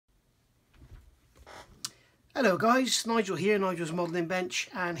Hello guys, Nigel here, Nigel's Modelling Bench,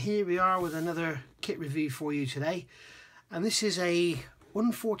 and here we are with another kit review for you today. And this is a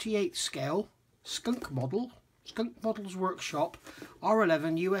 1/48 scale Skunkmodels Workshop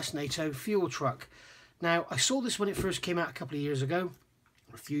R-11 US NATO fuel truck. Now I saw this when it first came out a couple of years ago,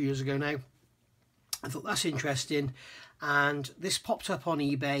 or a few years ago now. I thought that's interesting, and this popped up on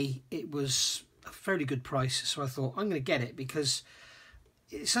eBay. It was a fairly good price, so I thought I'm going to get it because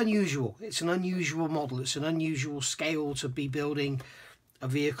it's unusual. It's an unusual model. It's an unusual scale to be building a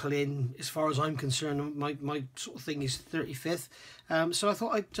vehicle in. As far as I'm concerned, my sort of thing is 35th. So I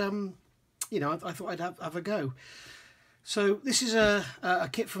thought I'd have a go. So this is a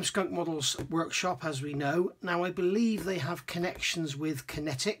kit from Skunkmodels Workshop, as we know. Now I believe they have connections with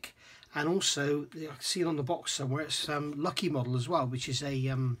Kinetic, and also I can see it on the box somewhere. It's Lucky Model as well, which is a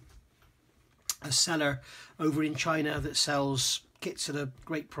seller over in China that sells kits at a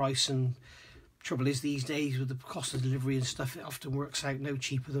great price. And trouble is, these days with the cost of delivery and stuff, it often works out no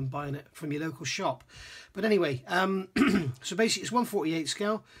cheaper than buying it from your local shop. But anyway, so basically it's 1/48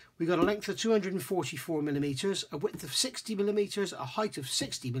 scale. We've got a length of 244 millimeters, a width of 60 millimeters, a height of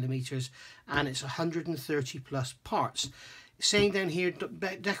 60 millimeters, and it's 130 plus parts. It's saying down here,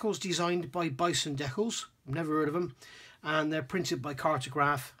 decals designed by Bison Decals. Never heard of them. And they're printed by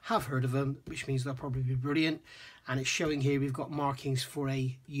Cartograph. Have heard of them, which means they'll probably be brilliant. And it's showing here we've got markings for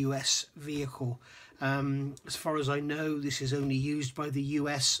a US vehicle. As far as I know, this is only used by the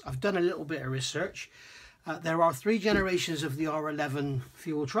US. I've done a little bit of research. There are 3 generations of the R-11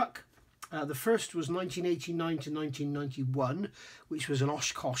 fuel truck. The first was 1989 to 1991, which was an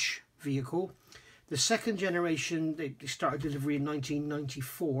Oshkosh vehicle. The second generation, they started delivery in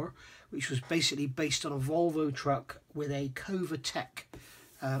 1994, which was basically based on a Volvo truck with a Covatech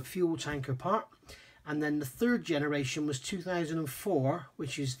fuel tanker part. And then the third generation was 2004,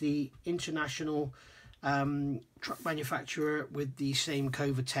 which is the international truck manufacturer with the same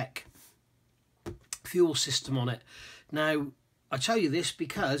Covatech fuel system on it. Now, I tell you this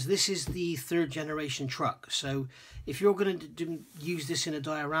because this is the 3rd generation truck. So if you're going to use this in a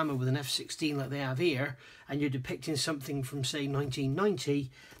diorama with an F-16 like they have here, and you're depicting something from, say,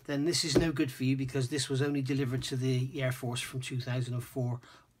 1990, then this is no good for you, because this was only delivered to the Air Force from 2004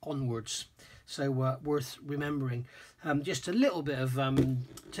 onwards. So worth remembering. Just a little bit of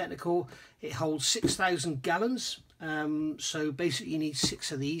technical. It holds 6,000 gallons. So basically you need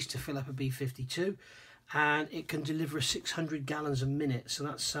 6 of these to fill up a B-52. And it can deliver 600 gallons a minute, so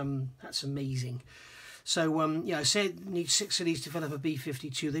that's amazing. So yeah, I said it needs 6 of these to fill up a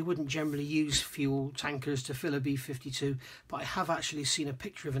B-52. They wouldn't generally use fuel tankers to fill a B-52, but I have actually seen a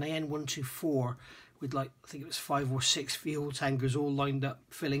picture of an AN-124 with, like, I think it was 5 or 6 fuel tankers all lined up,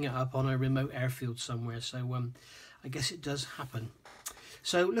 filling it up on a remote airfield somewhere. So I guess it does happen.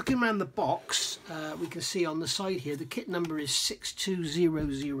 So looking around the box, we can see on the side here the kit number is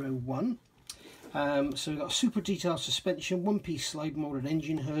 62001. So we've got super detailed suspension, 1-piece slide molded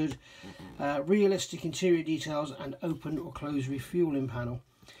engine hood, realistic interior details, and open or closed refueling panel.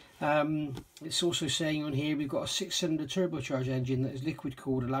 It's also saying on here we've got a 6-cylinder turbocharged engine that is liquid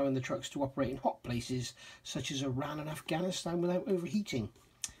cooled, allowing the trucks to operate in hot places such as Iran and Afghanistan without overheating.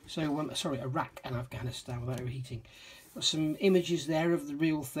 So sorry, Iraq and Afghanistan without overheating. Got some images there of the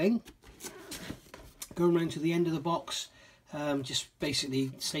real thing. Going around to the end of the box. Just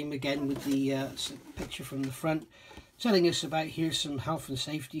basically same again with the picture from the front, telling us about here's some health and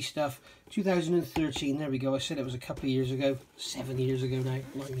safety stuff. 2013, there we go. I said it was a couple of years ago, 7 years ago now,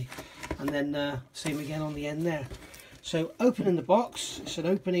 blimey. And then same again on the end there. So opening the box, it's an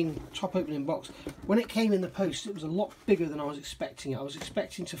top opening box. When it came in the post, it was a lot bigger than I was expecting. I was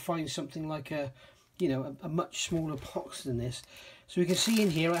expecting to find something like a much smaller box than this. So we can see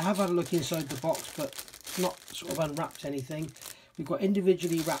in here, I have had a look inside the box, but not sort of unwrapped anything. We've got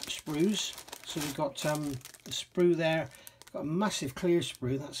individually wrapped sprues. So we've got a sprue there, got a massive clear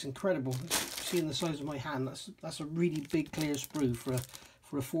sprue. That's incredible. Seeing the size of my hand, that's a really big clear sprue for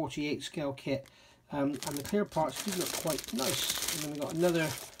a 48 scale kit. And the clear parts do look quite nice. And then we've got another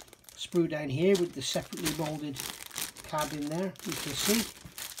sprue down here with the separately molded cab in there, you can see.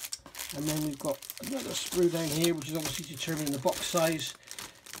 And then we've got another sprue down here, which is obviously determining the box size.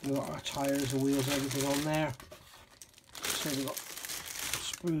 We've got our tyres and wheels and everything on there. So we've got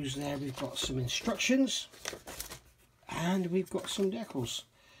sprues there, we've got some instructions, and we've got some decals.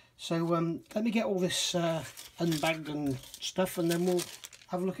 So let me get all this unbagged and stuff, and then we'll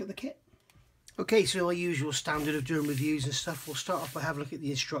have a look at the kit. Okay, so our usual standard of doing reviews and stuff, we'll start off by having a look at the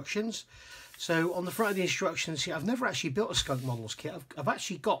instructions. So on the front of the instructions here, I've never actually built a Skunkmodels kit. I've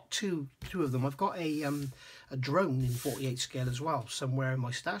actually got two of them. I've got a drone in 48 scale as well, somewhere in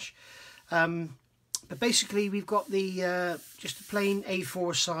my stash. But basically we've got the just a plain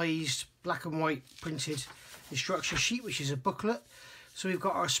A4 sized black and white printed instruction sheet, which is a booklet. So we've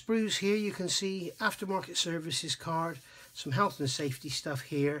got our sprues here, you can see aftermarket services card, some health and safety stuff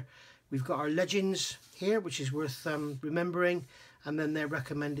here. We've got our legends here, which is worth remembering, and then their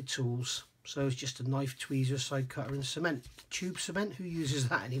recommended tools. So it's just a knife, tweezer, side cutter and cement. Tube cement, who uses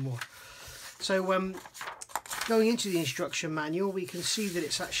that anymore? So going into the instruction manual, we can see that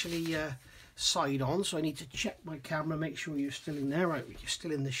it's actually side on, so I need to check my camera, make sure you're still in there. Right, you're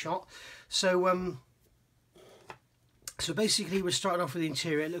still in the shot. So so basically we're starting off with the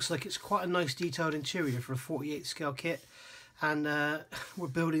interior. It looks like it's quite a nice detailed interior for a 48 scale kit, and we're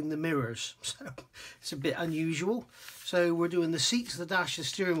building the mirrors, so it's a bit unusual. So we're doing the seats, the dash, the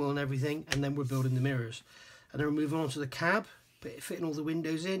steering wheel and everything, and then we're building the mirrors. And then we're moving on to the cab, fitting all the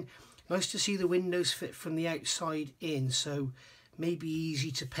windows in. Nice to see the windows fit from the outside in, so maybe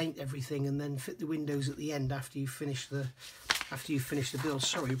easy to paint everything and then fit the windows at the end after you finish the build.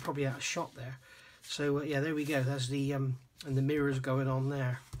 Sorry, you're probably out of shot there. So yeah, there we go. There's the and the mirrors going on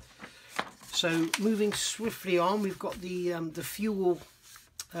there. So moving swiftly on, we've got the fuel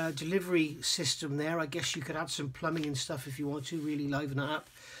delivery system there. I guess you could add some plumbing and stuff if you want to really liven it up.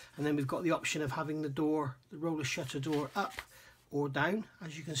 And then we've got the option of having the door, the roller shutter door, up or down,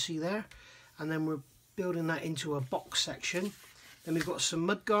 as you can see there. And then we're building that into a box section. Then we've got some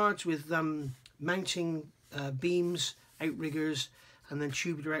mud guards with mounting beams, outriggers, and then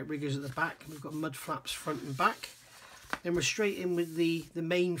tubular outriggers at the back. We've got mud flaps front and back. Then we're straight in with the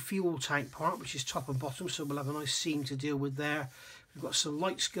main fuel tank part, which is top and bottom, so we'll have a nice seam to deal with there. We've got some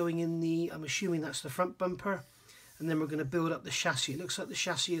lights going in the, I'm assuming that's the front bumper, and then we're going to build up the chassis. It looks like the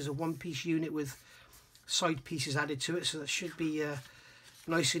chassis is a one-piece unit with side pieces added to it, so that should be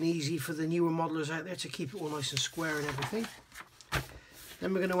nice and easy for the newer modelers out there to keep it all nice and square and everything.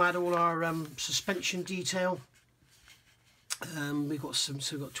 Then we're going to add all our suspension detail. We've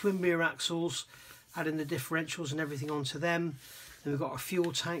got twin rear axles, adding the differentials and everything onto them. Then we've got our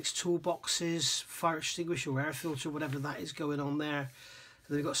fuel tanks, toolboxes, fire extinguisher or air filter, whatever that is going on there. And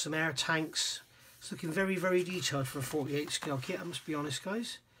then we've got some air tanks. It's looking very, very detailed for a 48 scale kit, I must be honest,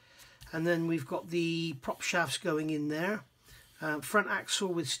 guys. And then we've got the prop shafts going in there. Front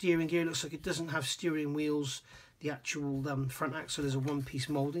axle with steering gear. Looks like it doesn't have steering wheels. The actual front axle is a one-piece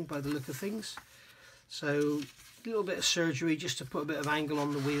moulding by the look of things. So a little bit of surgery just to put a bit of angle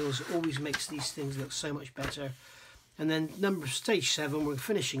on the wheels. It always makes these things look so much better. And then stage 7, we're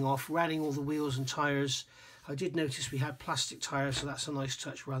finishing off. We're adding all the wheels and tyres. I did notice we had plastic tyres, so that's a nice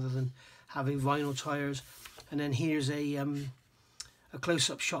touch rather than having vinyl tyres. And then here's a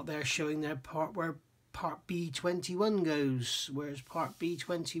close-up shot there showing their part where part B21 goes. Where's part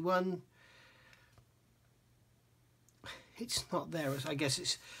B21? It's not there. I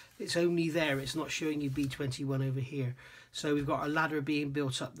guess it's only there. It's not showing you B21 over here. So we've got a ladder being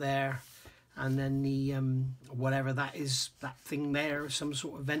built up there, and then the whatever that is, that thing there, some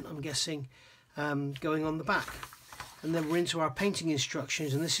sort of vent, I'm guessing, going on the back. And then we're into our painting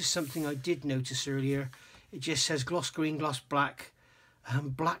instructions, and this is something I did notice earlier. It just says gloss green, gloss black,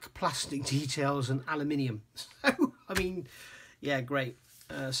 black plastic details and aluminium. So I mean, yeah, great.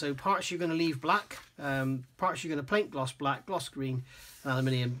 So parts you're going to leave black, parts you're going to paint gloss black, gloss green and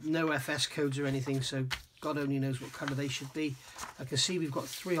aluminium. No FS codes or anything, so God only knows what colour they should be. I can see we've got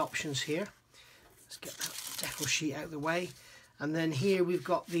 3 options here. Let's get that decal sheet out of the way. And then here we've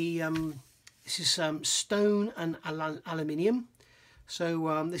got the, this is stone and aluminium.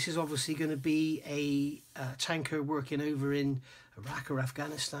 So this is obviously going to be a tanker working over in Iraq or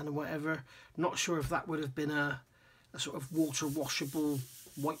Afghanistan or whatever. Not sure if that would have been a sort of water washable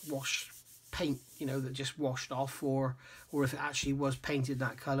whitewash paint, you know, that just washed off, or if it actually was painted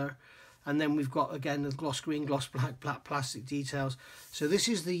that colour. And then we've got again the gloss green, gloss black, black plastic details. So this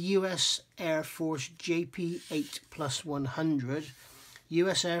is the US Air Force JP8+100,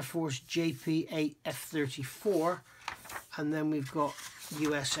 US Air Force JP8 F34, and then we've got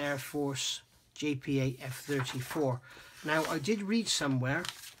US Air Force JP8 F34. Now I did read somewhere,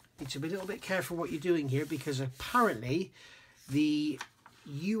 need to be a little bit careful what you're doing here, because apparently the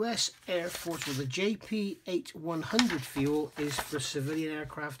US Air Force, or the JP8-100 fuel, is for civilian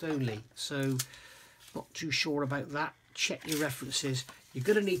aircraft only. So not too sure about that. Check your references. You're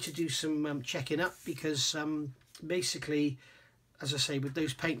going to need to do some checking up, because basically, as I say, with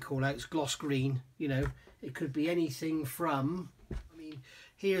those paint call outs, gloss green, you know, it could be anything from, I mean,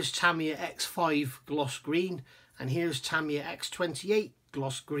 here's Tamiya X5 gloss green, and here's Tamiya X28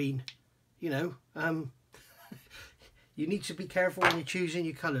 gloss green. You know, you need to be careful when you're choosing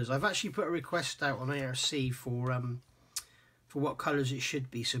your colours. I've actually put a request out on ARC for for what colours it should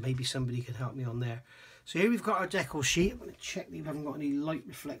be, so maybe somebody can help me on there. So here we've got our decal sheet. I'm going to check that we haven't got any light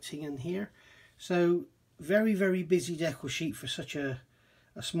reflecting in here. So very, very busy decal sheet for such a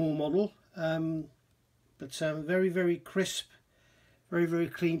small model, but very, very crisp, very, very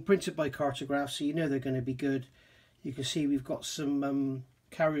clean, printed by Cartograph, so you know they're going to be good. You can see we've got some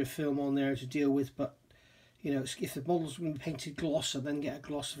carrier film on there to deal with, but you know, if the model's going to be painted gloss and then get a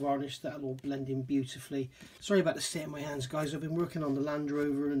gloss varnish, that'll all blend in beautifully. Sorry about the state of my hands, guys. I've been working on the Land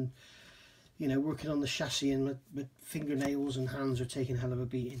Rover and, you know, working on the chassis, and my fingernails and hands are taking a hell of a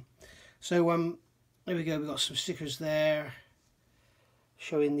beating. So there we go. We've got some stickers there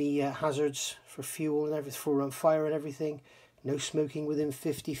showing the hazards for fuel and everything, for fire and everything. No smoking within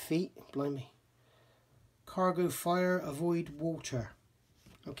 50 feet. Blimey. Cargo fire, avoid water.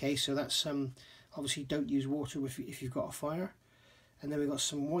 Okay, so that's obviously don't use water if you've got a fire. And then we've got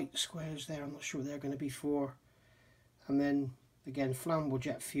some white squares there. I'm not sure what they're going to be for. And then again, flammable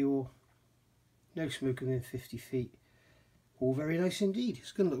jet fuel. No smoking within 50 feet. All very nice indeed.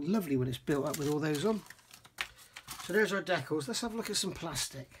 It's going to look lovely when it's built up with all those on. So there's our decals. Let's have a look at some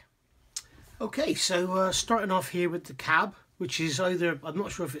plastic. Okay, so starting off here with the cab, which is either, I'm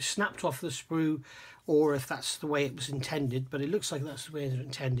not sure if it's snapped off the sprue or if that's the way it was intended, but it looks like that's the way it's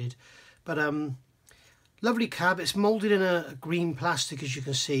intended. But lovely cab. It's moulded in a green plastic, as you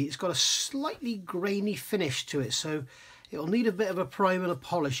can see. It's got a slightly grainy finish to it, so it'll need a bit of a prime and a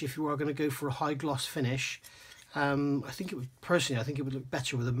polish if you are going to go for a high gloss finish. I think it would, personally, I think it would look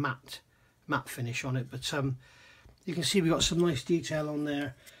better with a matte finish on it. But you can see we've got some nice detail on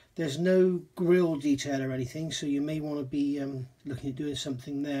there. There's no grille detail or anything, so you may want to be looking at doing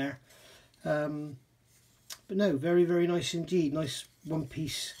something there. But no, very, very nice indeed. Nice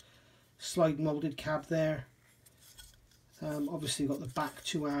one-piece slide moulded cab there. Obviously got the back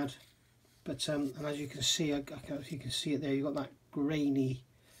to add, but and as you can see, you can see it there. You've got that grainy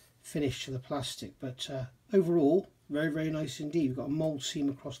finish to the plastic, but overall, very, very nice indeed. We've got a mould seam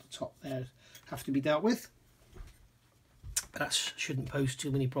across the top there, have to be dealt with. But that shouldn't pose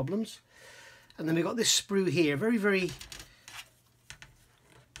too many problems. And then we've got this sprue here,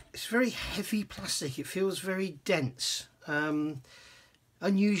 it's very heavy plastic. It feels very dense.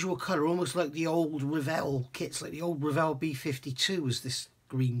 Unusual colour, almost like the old Revell kits, like the old Revell B52 was this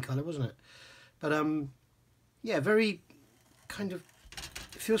green colour, wasn't it? But yeah, very kind of,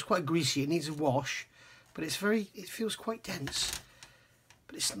 it feels quite greasy. It needs a wash, but it feels quite dense.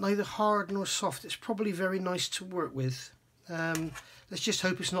 But it's neither hard nor soft. It's probably very nice to work with. Let's just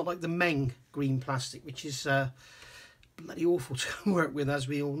hope it's not like the Meng green plastic, which is bloody awful to work with, as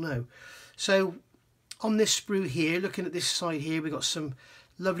we all know. So on this sprue here, looking at this side here, we've got some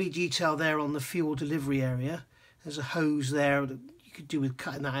lovely detail there on the fuel delivery area. There's a hose there that you could do with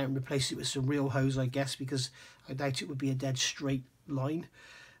cutting that out and replace it with some real hose, I guess, because I doubt it would be a dead straight line.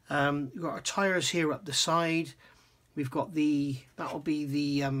 We've got our tyres here up the side. We've got that'll be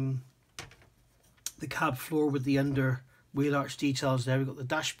the cab floor with the under wheel arch details there. We've got the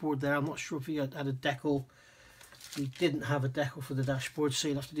dashboard there. I'm not sure if we had a decal. We didn't have a decal for the dashboard, so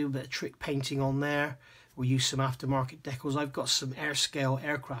you'll have to do a bit of trick painting on there. We'll use some aftermarket decals. I've got some Airscale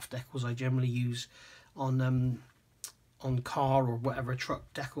aircraft decals I generally use on car or whatever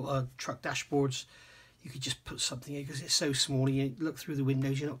truck dashboards. You could just put something in because it's so small. You look through the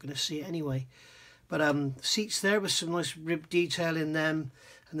windows, you're not going to see it anyway. But seats there with some nice rib detail in them,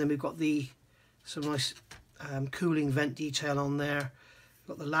 and then we've got some nice cooling vent detail on there.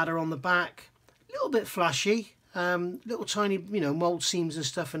 Got the ladder on the back, a little bit flashy, little tiny, mold seams and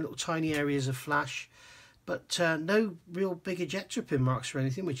stuff, and little tiny areas of flash, but no real big ejector pin marks or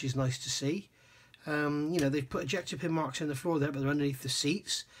anything, which is nice to see. They've put ejector pin marks in the floor there, but they're underneath the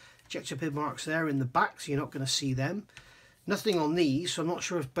seats. Ejector pin marks there in the back, so you're not going to see them. Nothing on these, so I'm not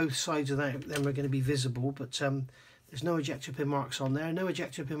sure if both sides of them are going to be visible, but there's no ejector pin marks on there, no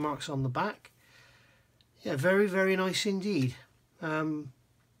ejector pin marks on the back. Yeah, very, very nice indeed. Shame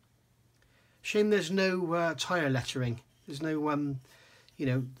there's no tyre lettering. There's no,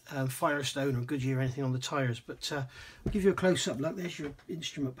 Firestone or Goodyear or anything on the tyres. But I'll give you a close-up look. There's your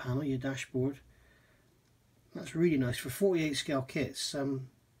instrument panel, your dashboard. That's really nice for 48 scale kits.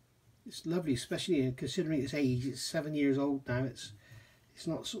 It's lovely, especially considering its age. It's 7 years old now. It's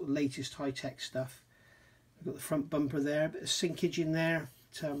not sort of latest high-tech stuff. I've got the front bumper there, a bit of sinkage in there.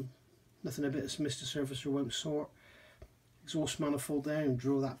 But, nothing a bit that's missed the surface or won't sort. Exhaust manifold there, and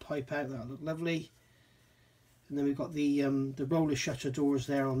draw that pipe out. That'll look lovely. And then we've got the roller shutter doors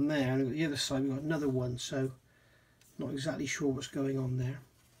there on there, and the other side we've got another one. So not exactly sure what's going on there.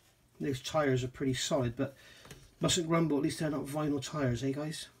 And those tyres are pretty solid, but mustn't grumble. At least they're not vinyl tyres, eh,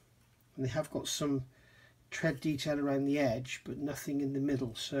 guys? And they have got some tread detail around the edge, but nothing in the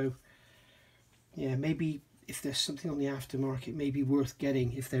middle. So yeah, maybe if there's something on the aftermarket, maybe worth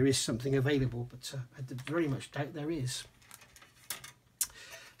getting if there is something available, but I very much doubt there is.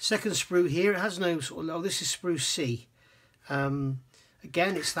 Second sprue here, it has no sort of, oh, this is sprue C.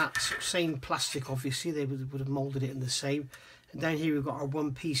 Again, it's that sort of same plastic, obviously, they would have moulded it in the same. And down here we've got our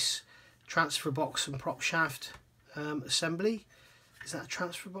one-piece transfer box and prop shaft assembly. Is that a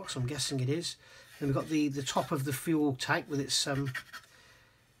transfer box? I'm guessing it is. Then we've got the top of the fuel tank with its sort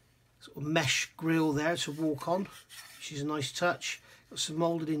of mesh grill there to walk on, which is a nice touch. Got some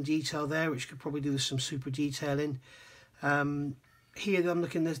moulded in detail there, which could probably do with some super detailing. Here I'm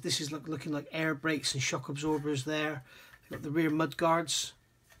looking, this is looking like air brakes and shock absorbers there. We've got the rear mud guards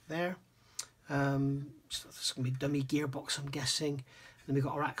there. So that's going to be dummy gearbox, I'm guessing. Then we've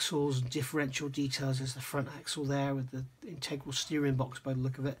got our axles and differential details. There's the front axle there with the integral steering box by the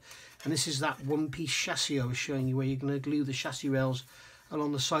look of it. And this is that one-piece chassis I was showing you, where you're going to glue the chassis rails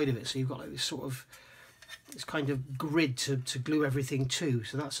along the side of it. So you've got like this sort of, this kind of grid to glue everything to.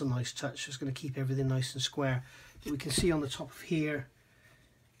 So that's a nice touch. It's going to keep everything nice and square. But we can see on the top of here,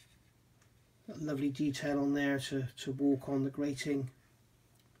 that lovely detail on there to walk on the grating.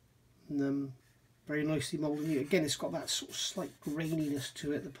 And very nicely moulded. Again, it's got that sort of slight graininess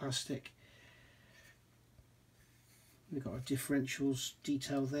to it, the plastic. We've got our differentials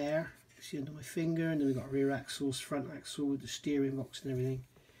detail there. You see under my finger, and then we've got rear axles, front axle with the steering box and everything.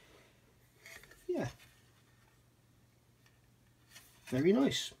 Yeah, very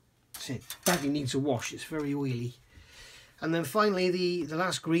nice. That's it. Badly needs a wash. It's very oily. And then finally, the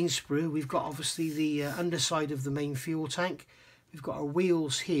last green sprue. We've got obviously the underside of the main fuel tank. We've got our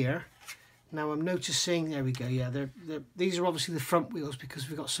wheels here. Now I'm noticing, there we go, yeah, these are obviously the front wheels because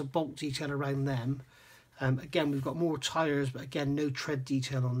we've got some bolt detail around them. Again, we've got more tyres, but again, no tread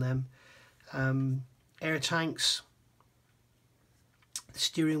detail on them. Air tanks, the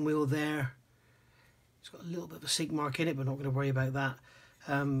steering wheel there. It's got a little bit of a sink mark in it, but not going to worry about that.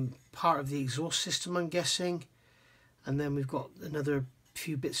 Part of the exhaust system, I'm guessing. And then we've got another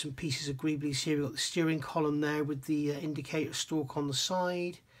few bits and pieces of greeblies here. We've got the steering column there with the indicator stalk on the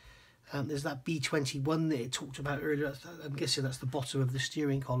side. There's that B21 that it talked about earlier. I'm guessing that's the bottom of the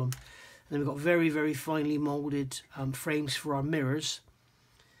steering column. And then we've got very, very finely moulded frames for our mirrors.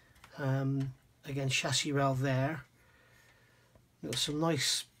 Again, chassis rail there. We've got some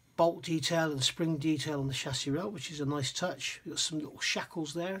nice bolt detail and spring detail on the chassis rail, which is a nice touch. We've got some little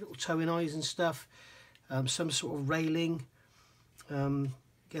shackles there, little towing eyes and stuff. Some sort of railing. Again,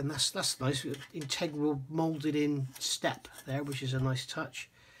 that's nice. Integral moulded in step there, which is a nice touch.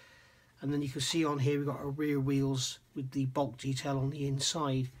 And then you can see on here we've got our rear wheels with the bolt detail on the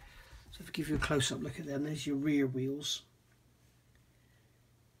inside. So if I give you a close-up look at them, there's your rear wheels.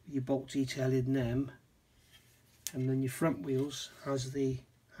 Your bolt detail in them. And then your front wheels have the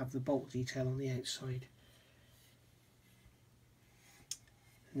bolt detail on the outside.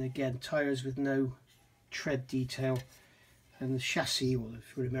 And again, tyres with no tread detail. And the chassis, or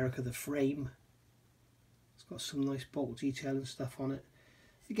for America, the frame. It's got some nice bolt detail and stuff on it.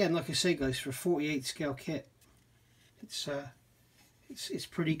 Again, like I say, guys, for a 48 scale kit, it's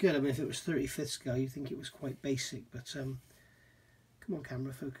pretty good. I mean, if it was 35th scale, you'd think it was quite basic, but come on,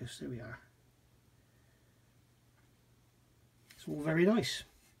 camera, focus. There we are. It's all very nice.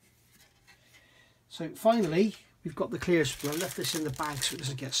 So finally, we've got the clear sprue. I left this in the bag so it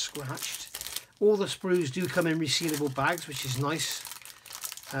doesn't get scratched. All the sprues do come in resealable bags, which is nice.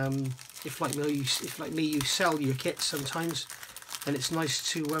 If like me, you sell your kits sometimes. And it's nice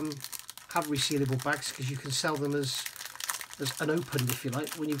to have resealable bags because you can sell them as unopened, if you like.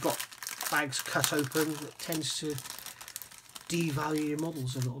 When you've got bags cut open, it tends to devalue your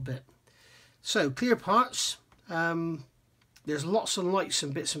models a little bit. So clear parts. There's lots and lights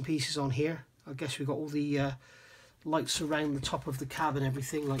and bits and pieces on here. I guess we've got all the lights around the top of the cab and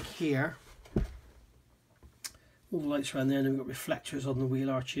everything, like here. All the lights around there, and then we've got reflectors on the wheel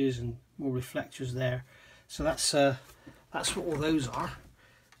arches and more reflectors there. So that's what all those are.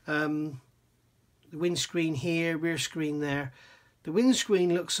 The windscreen here, rear screen there. The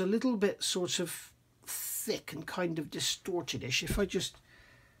windscreen looks a little bit sort of thick and kind of distorted-ish. If I just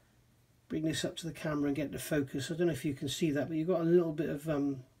bring this up to the camera and get it to focus, I don't know if you can see that, but you've got a little bit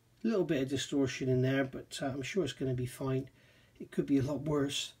of distortion in there, but I'm sure it's going to be fine. It could be a lot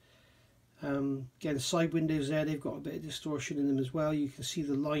worse. Again, side windows there, they've got a bit of distortion in them as well. You can see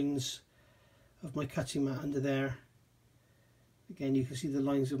the lines of my cutting mat under there. Again, you can see the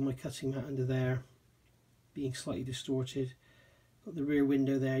lines of my cutting mat under there being slightly distorted. Got the rear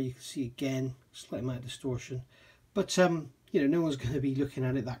window there, you can see again, slight amount of distortion. But, you know, no one's going to be looking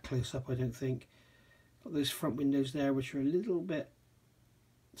at it that close up, I don't think. Got those front windows there which are a little bit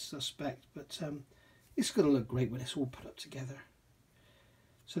suspect, but it's going to look great when it's all put up together.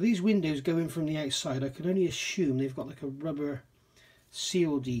 So these windows go in from the outside. I can only assume they've got like a rubber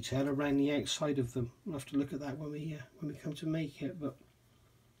seal detail around the outside of them. We'll have to look at that when we come to make it, but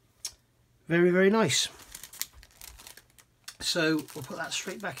very, very nice. So we'll put that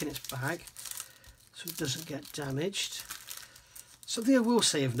straight back in its bag so it doesn't get damaged. Something I will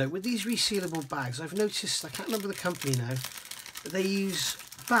say of note, with these resealable bags, I've noticed, I can't remember the company now, but they use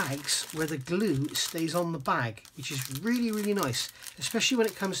bags where the glue stays on the bag, which is really, really nice, especially when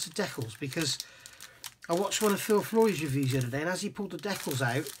it comes to decals, because I watched one of Phil Flory's reviews the other day, and as he pulled the decals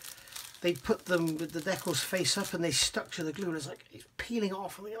out, they put them with the decals face up and they stuck to the glue, and it's like it's peeling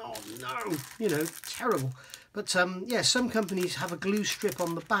off. I'm thinking, oh no, you know, terrible. But yeah, some companies have a glue strip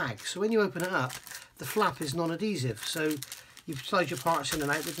on the bag, so when you open it up, the flap is non-adhesive, so you slide your parts in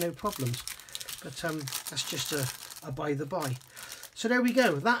and out with no problems. But that's just a by the by. So there we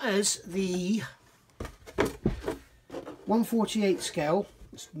go. That is the 1/48 scale.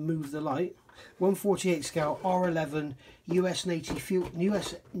 Let's move the light. 1/48 scale R-11 US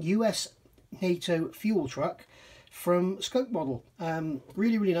NATO fuel truck from Skunkmodel.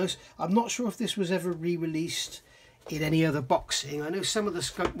 Really, really nice. I'm not sure if this was ever re-released in any other boxing. I know some of the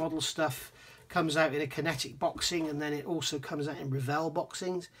Skunkmodel stuff comes out in a kinetic boxing, and then it also comes out in Revell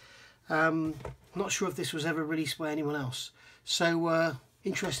boxings. Not sure if this was ever released by anyone else. So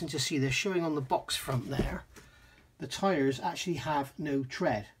interesting to see. They're showing on the box front there, the tyres actually have no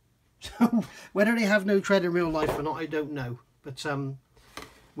tread. So whether they have no tread in real life or not, I don't know. But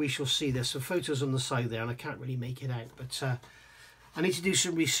we shall see. There's some photos on the side there, and I can't really make it out. But I need to do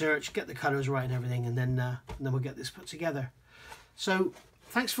some research, get the colours right and everything, and then we'll get this put together. So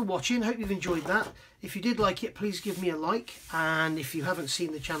thanks for watching. Hope you've enjoyed that. If you did like it, please give me a like, and if you haven't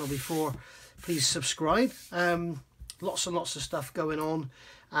seen the channel before, please subscribe. Lots and lots of stuff going on,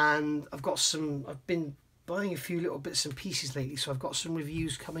 and I've been buying a few little bits and pieces lately, so I've got some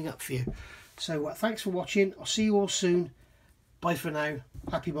reviews coming up for you. So thanks for watching. I'll see you all soon. Bye for now.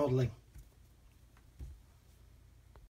 Happy modelling.